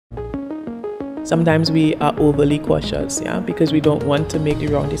Sometimes we are overly cautious, because we don't want to make the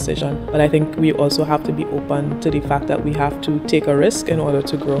wrong decision. But I think we also have to be open to the fact that we have to take a risk in order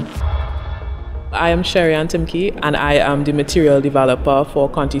to grow. I am Sherry Ann Timke, and I am the material developer for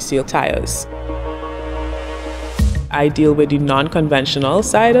ContiSeal tires. I deal with the non-conventional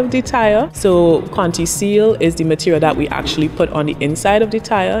side of the tire. So ContiSeal is the material that we actually put on the inside of the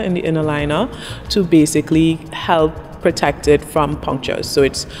tire, in the inner liner, to basically help protect it from punctures. So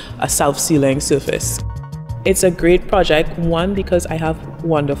it's a self-sealing surface. It's a great project, one, because I have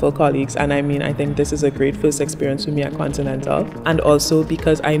wonderful colleagues, and I think this is a great first experience for me at Continental, and also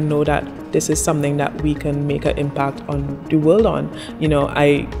because I know that this is something that we can make an impact on the world on.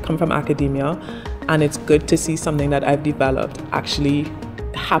 I come from academia, and it's good to see something that I've developed actually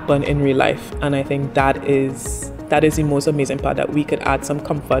happen in real life, and I think that is the most amazing part, that we could add some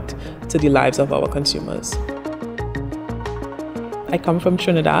comfort to the lives of our consumers. I come from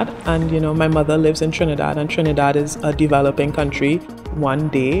Trinidad, and my mother lives in Trinidad, and Trinidad is a developing country. One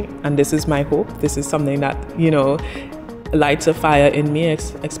day, and this is my hope, this is something that lights a fire in me,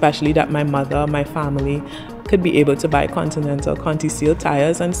 especially that my mother, my family could be able to buy Continental ContiSeal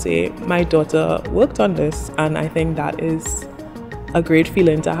tires and say, my daughter worked on this. And I think that is a great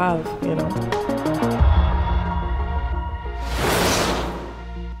feeling to have.